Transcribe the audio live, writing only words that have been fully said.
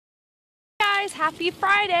guys, happy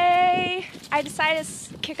Friday! I decided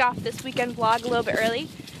to kick off this weekend vlog a little bit early.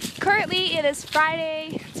 Currently it is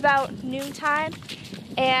Friday, it's about noontime,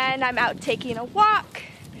 and I'm out taking a walk.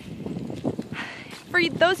 For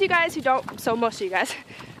those of you guys who don't, most of you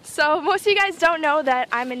guys don't know that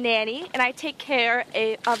I'm a nanny and I take care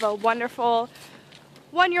of a wonderful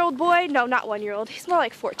one-year-old boy. No, not one-year-old, he's more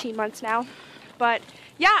like 14 months now. But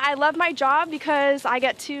yeah, I love my job because I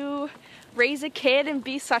get to raise a kid and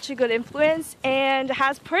be such a good influence, and it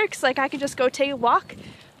has perks like I can just go take a walk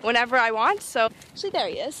whenever I want. So actually there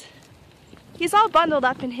he is. He's all bundled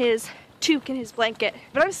up in his toque and his blanket.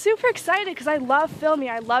 But I'm super excited because I love filming.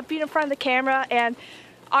 I love being in front of the camera, and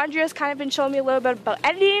Andrea's kind of been showing me a little bit about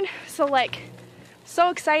editing. So like,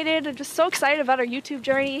 so excited. I'm just so excited about our YouTube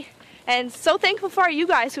journey, and so thankful for you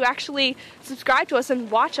guys who actually subscribe to us and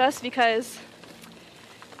watch us, because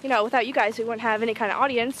you know, without you guys we wouldn't have any kind of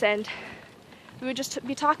audience, and we would just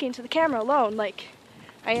be talking to the camera alone like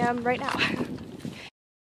I am right now.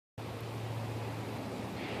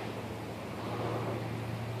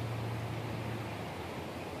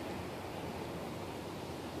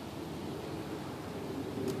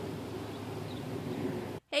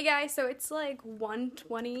 Hey guys, so it's like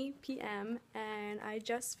 1:20 p.m. and I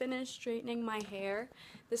just finished straightening my hair.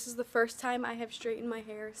 This is the first time I have straightened my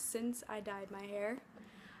hair since I dyed my hair.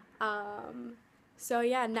 So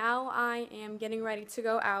yeah, now I am getting ready to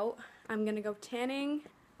go out. I'm gonna go tanning,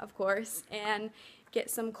 of course, and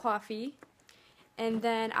get some coffee. And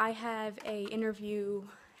then I have a interview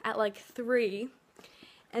at like 3.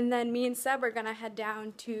 And then me and Seb are gonna head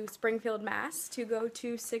down to Springfield, Mass to go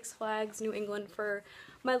to Six Flags New England for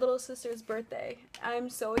my little sister's birthday.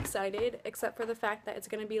 I'm so excited, except for the fact that it's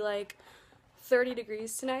gonna be like 30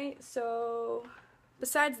 degrees tonight. So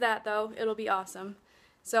besides that though, it'll be awesome.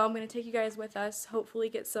 So I'm going to take you guys with us, hopefully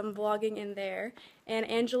get some vlogging in there. And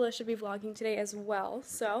Angela should be vlogging today as well.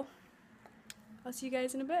 So I'll see you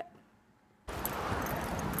guys in a bit.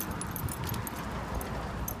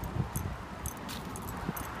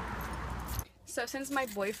 So since my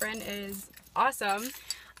boyfriend is awesome,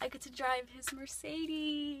 I get to drive his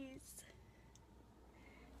Mercedes.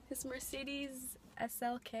 His Mercedes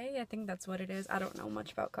SLK, I think that's what it is. I don't know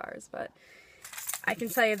much about cars, but I can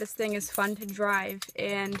tell you this thing is fun to drive,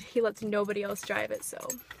 and he lets nobody else drive it, so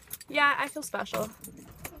yeah, I feel special.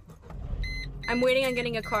 I'm waiting on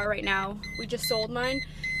getting a car right now. We just sold mine,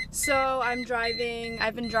 so I've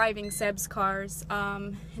been driving Seb's cars.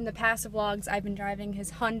 In the past vlogs, I've been driving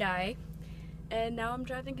his Hyundai, and now I'm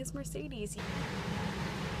driving his Mercedes.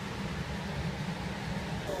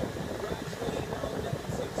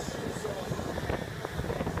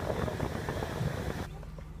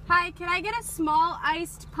 Hi, can I get a small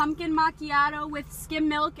iced pumpkin macchiato with skim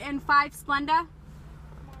milk and 5 Splenda?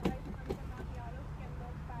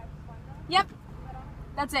 Yep,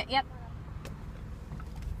 that's it, yep.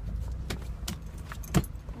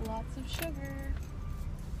 Lots of sugar.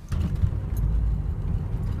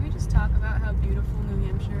 Can we just talk about how beautiful New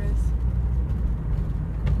Hampshire is?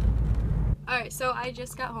 Alright, so I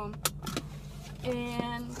just got home,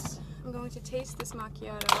 and I'm going to taste this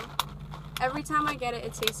macchiato. Every time I get it,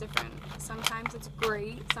 it tastes different. Sometimes it's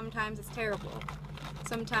great, sometimes it's terrible.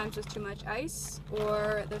 Sometimes there's too much ice,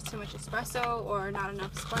 or there's too much espresso, or not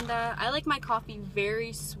enough Splenda. I like my coffee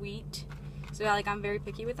very sweet, so yeah, like I'm very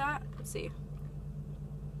picky with that. Let's see.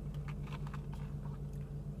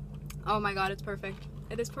 Oh my god, it's perfect.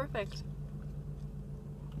 It is perfect.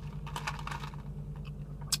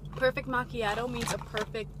 Perfect macchiato means a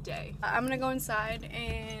perfect day. I'm gonna go inside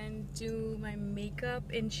and do my makeup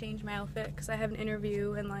and change my outfit because I have an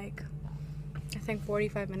interview in like, I think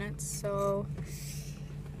 45 minutes, so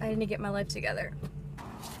I need to get my life together.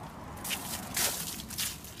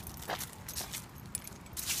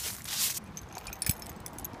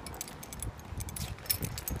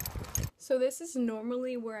 So this is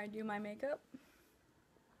normally where I do my makeup.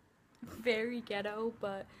 Very ghetto,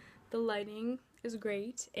 but the lighting is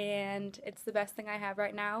great and it's the best thing I have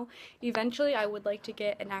right now. Eventually I would like to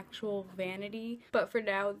get an actual vanity, but for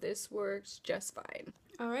now this works just fine.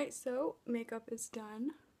 Alright, so makeup is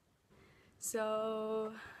done.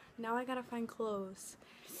 So now I gotta find clothes.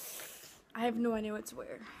 I have no idea what to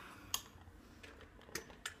wear.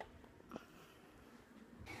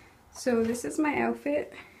 So this is my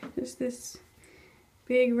outfit. Just this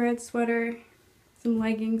big red sweater, some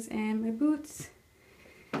leggings, and my boots.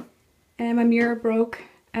 And my mirror broke,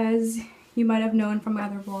 as you might have known from my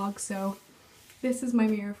other vlogs, so this is my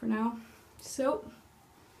mirror for now. So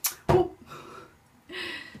I'm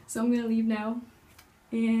gonna leave now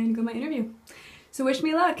and go to my interview. So wish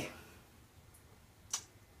me luck.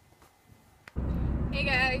 Hey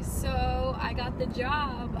guys, so so I got the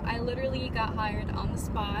job. I literally got hired on the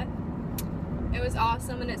spot. It was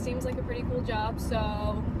awesome and it seems like a pretty cool job,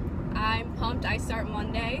 so I'm pumped. I start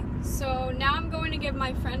Monday. So now I'm going to give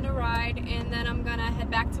my friend a ride and then I'm gonna head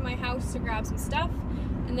back to my house to grab some stuff.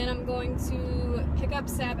 And then I'm going to pick up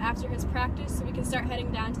Seb after his practice so we can start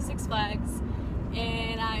heading down to Six Flags.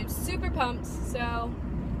 And I'm super pumped, so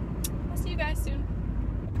I'll see you guys soon.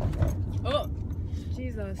 Oh,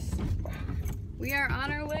 Jesus. We are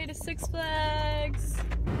on our way to Six Flags.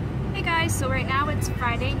 Hey guys, so right now it's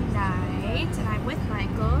Friday night and I'm with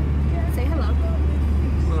Michael. Say hello.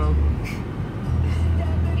 Hello.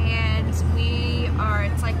 And it's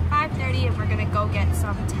like 5:30 and we're gonna go get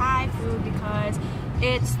some Thai food because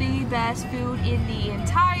it's the best food in the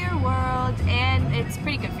entire world and it's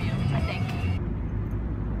pretty good for you, I think.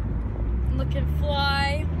 Looking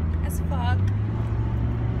fly as fuck.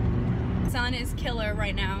 The sun is killer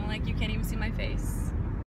right now, like you can't even see my face.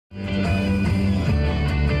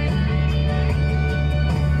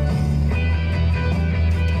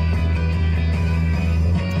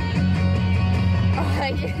 Oh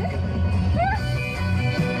yeah.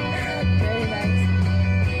 Very nice.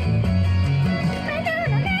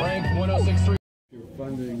 Frank 1063. You're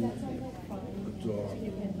funding a dog.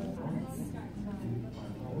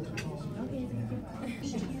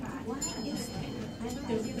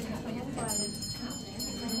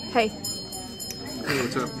 Hey. Hey,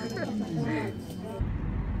 what's up?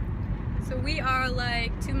 So we are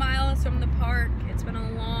like 2 miles from the park. It's been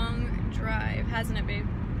a long drive, hasn't it, babe?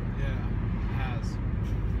 Yeah, it has.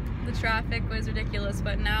 The traffic was ridiculous,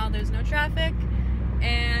 but now there's no traffic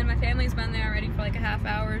and my family's been there already for like a half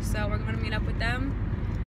hour, so we're going to meet up with them.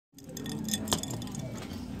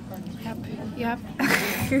 Yep.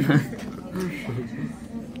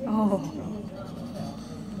 Oh.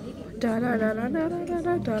 Da da da da da da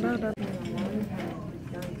da da da da.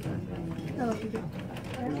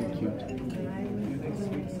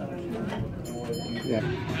 Yeah.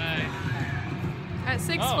 At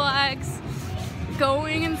Six Flags,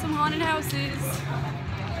 going in some haunted houses.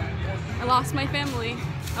 I lost my family.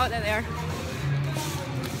 Oh, there they are.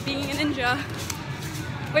 Being a ninja.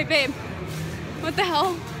 Wait, babe. What the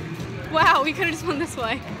hell? Wow, we could have just went this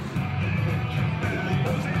way.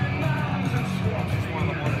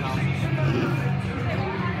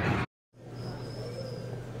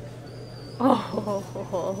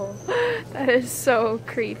 Oh, that is so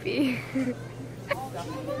creepy.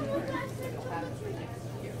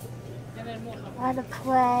 Wanna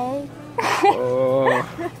play? Oh.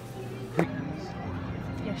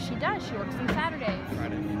 Yes, she does. She works on Saturdays.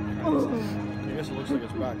 Friday. I guess it looks like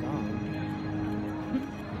it's back on.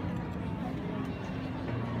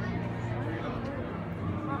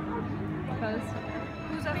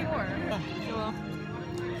 Who's that for? Well,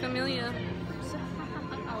 Familia.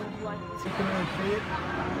 Oh, what?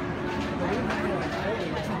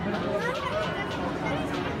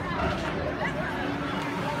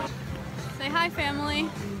 Say hi, family.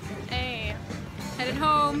 Hey. Headed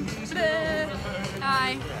home.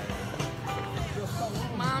 Hi.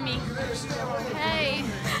 Mommy. Hey.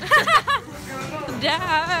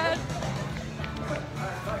 Dad.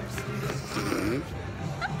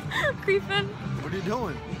 Creeping. What are you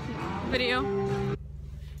doing? Video.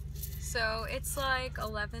 So it's like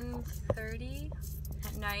 11:30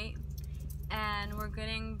 at night and we're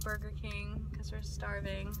getting Burger King because we're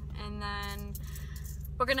starving, and then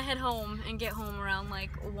we're gonna head home and get home around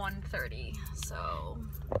like 1:30. So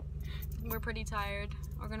we're pretty tired.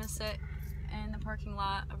 We're gonna sit in the parking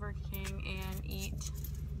lot of Burger King and eat,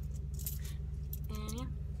 and yeah,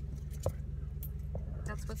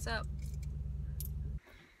 that's what's up.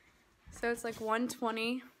 So it's like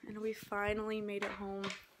 1:20 and we finally made it home.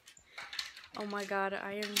 Oh my god,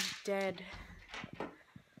 I am dead.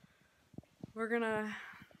 We're gonna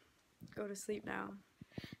go to sleep now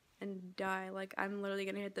and die. Like, I'm literally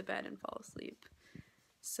gonna hit the bed and fall asleep.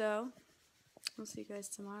 So, I'll see you guys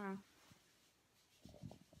tomorrow.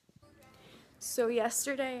 So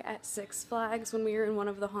yesterday at Six Flags, when we were in one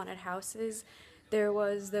of the haunted houses, there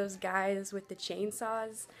was those guys with the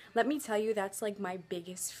chainsaws. Let me tell you, that's like my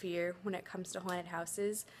biggest fear when it comes to haunted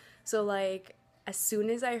houses. So like, as soon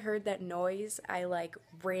as I heard that noise, I like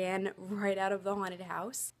ran right out of the haunted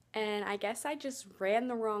house. And I guess I just ran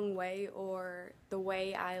the wrong way, or the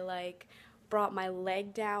way I like brought my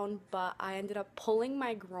leg down, but I ended up pulling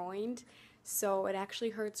my groin, so it actually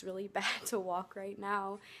hurts really bad to walk right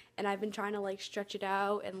now. And I've been trying to like stretch it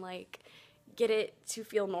out and like get it to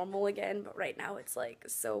feel normal again, but right now it's like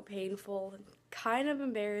so painful and kind of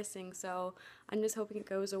embarrassing, so I'm just hoping it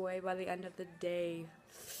goes away by the end of the day.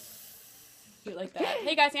 Do it like that.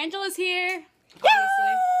 Hey guys, Angela's here.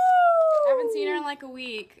 Obviously. like a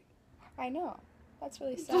week. I know. That's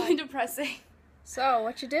really It's really sad. depressing. So,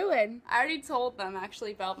 what you doing? I already told them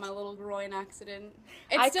actually about my little groin accident.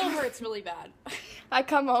 It I still c- hurts really bad. I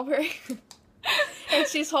come over and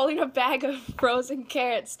she's holding a bag of frozen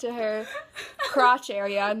carrots to her crotch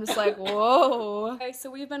area. I'm just like, whoa. Okay, so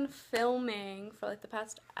we've been filming for like the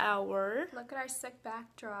past hour. Look at our sick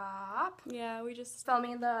backdrop. Yeah, we just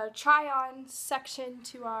Filming the try-on section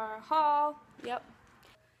to our haul. Yep.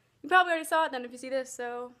 You probably already saw it then if you see this,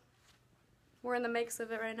 so we're in the mix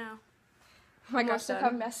of it right now. Oh my gosh, Almost look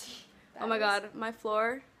done. how messy. Oh my god, my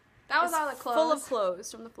floor That was is all the clothes. full of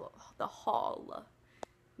clothes from the hall.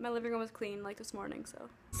 My living room was clean like this morning, so.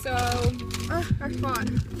 So, our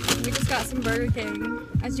phone. We just got some Burger King.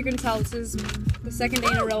 As you can tell, this is the second day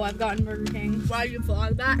in a row I've gotten Burger King. Why you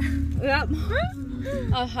vlog that? Yep.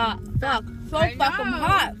 Hot. Fuck. So I fucking know.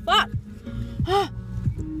 hot. Fuck.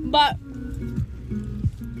 But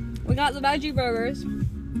we got the veggie burgers.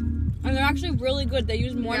 And they're actually really good. They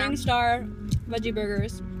use Morningstar veggie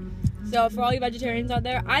burgers. So for all you vegetarians out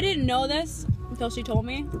there, I didn't know this until she told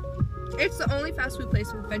me. It's the only fast food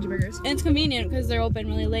place with veggie burgers. And it's convenient because they're open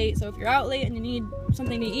really late. So if you're out late and you need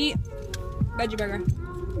something to eat, veggie burger.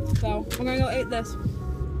 So we're gonna go eat this.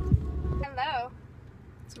 Hello.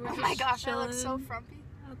 So we're Oh just my gosh, I look so chilling frumpy.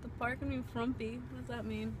 at the park. I mean frumpy. What does that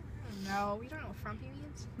mean? No, we don't know what frumpy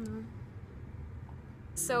means. No.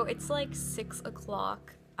 So it's like 6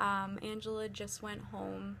 o'clock. Angela just went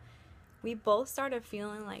home. We both started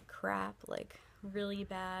feeling like crap, like really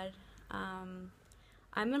bad.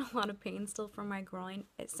 I'm in a lot of pain still from my groin.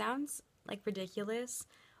 It sounds like ridiculous,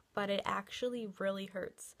 but it actually really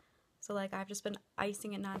hurts. So like I've just been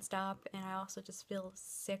icing it nonstop, and I also just feel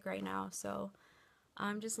sick right now. So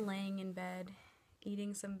I'm just laying in bed,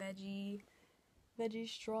 eating some veggie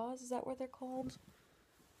straws. Is that what they're called?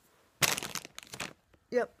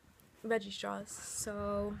 Yep, veggie straws.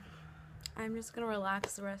 So I'm just gonna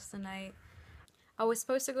relax the rest of the night. I was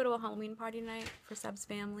supposed to go to a Halloween party tonight for Seb's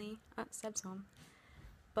family, Seb's home,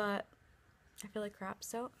 but I feel like crap,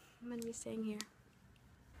 so I'm gonna be staying here.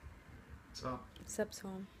 So, Seb's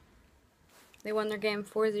home. They won their game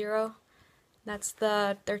 4-0. That's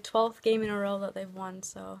their 12th game in a row that they've won,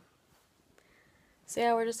 so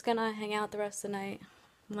yeah, we're just gonna hang out the rest of the night,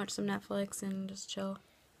 watch some Netflix, and just chill.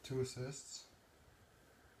 2 assists.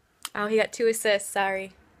 Oh, he got 2 assists,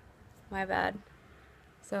 sorry. My bad.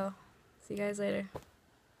 So, see you guys later.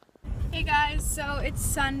 Hey guys, so it's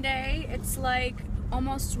Sunday. It's like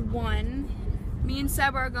almost 1. Me and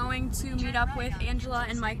Seb are going to meet up with Angela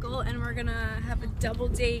and Michael, and we're gonna have a double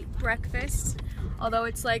date breakfast. Although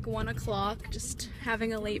it's like 1 o'clock, just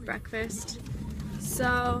having a late breakfast.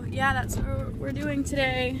 So, yeah, that's what we're doing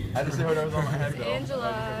today. I just say whatever's on my head, though.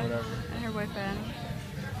 Angela Whatever. and her boyfriend.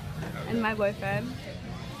 And my boyfriend.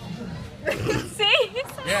 See?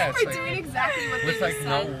 Yeah, it's We're like, doing exactly what they with like just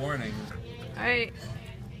no said. warning. Alright.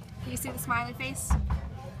 You see the smiley face?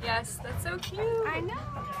 Yes, that's so cute. I know.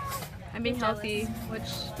 I'm being jealous. healthy,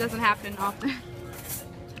 which doesn't happen often.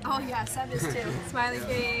 Oh yeah, Seb is too. Smiley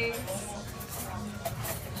face.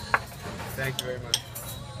 Thank you very much.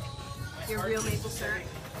 Your real maple syrup.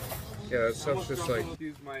 Yeah, that stuff's just like.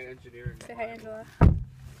 Use my engineering. Say hi, Angela.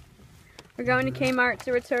 We're going to Kmart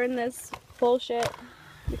to return this bullshit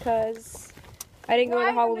because I didn't go to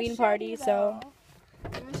the Halloween party, so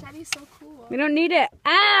The machete's so cool. we don't need it.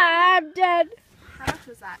 Ah, I'm dead. How much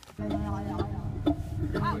was that?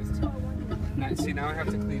 Oh, it's 201. Now, see, now I have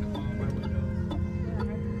to clean up all my windows.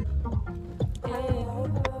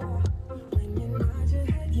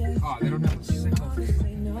 Oh, they don't have a single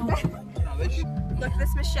thing. No, they should. Look,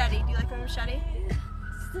 this machete. Do you like my machete?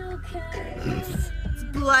 It's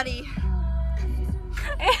bloody.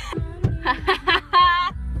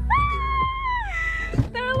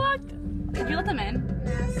 They're locked. Did you let them in?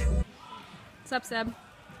 Yes. What's up, Seb?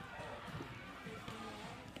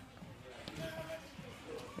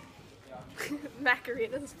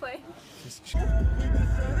 Macarena's playing.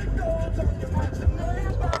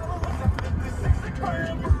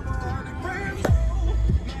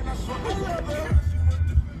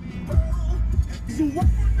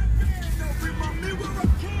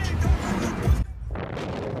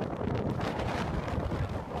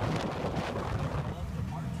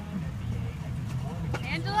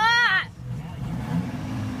 Angela!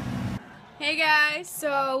 Hey guys,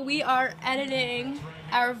 so we are editing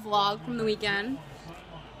our vlog from the weekend.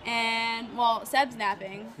 And, well, Seb's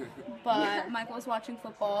napping, but Michael's watching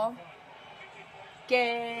football.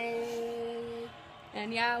 Gay.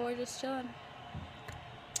 And yeah, we're just chilling.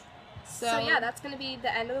 So yeah, that's gonna be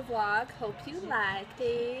the end of the vlog. Hope you liked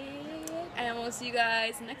it. And we'll see you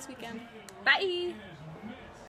guys next weekend. Bye.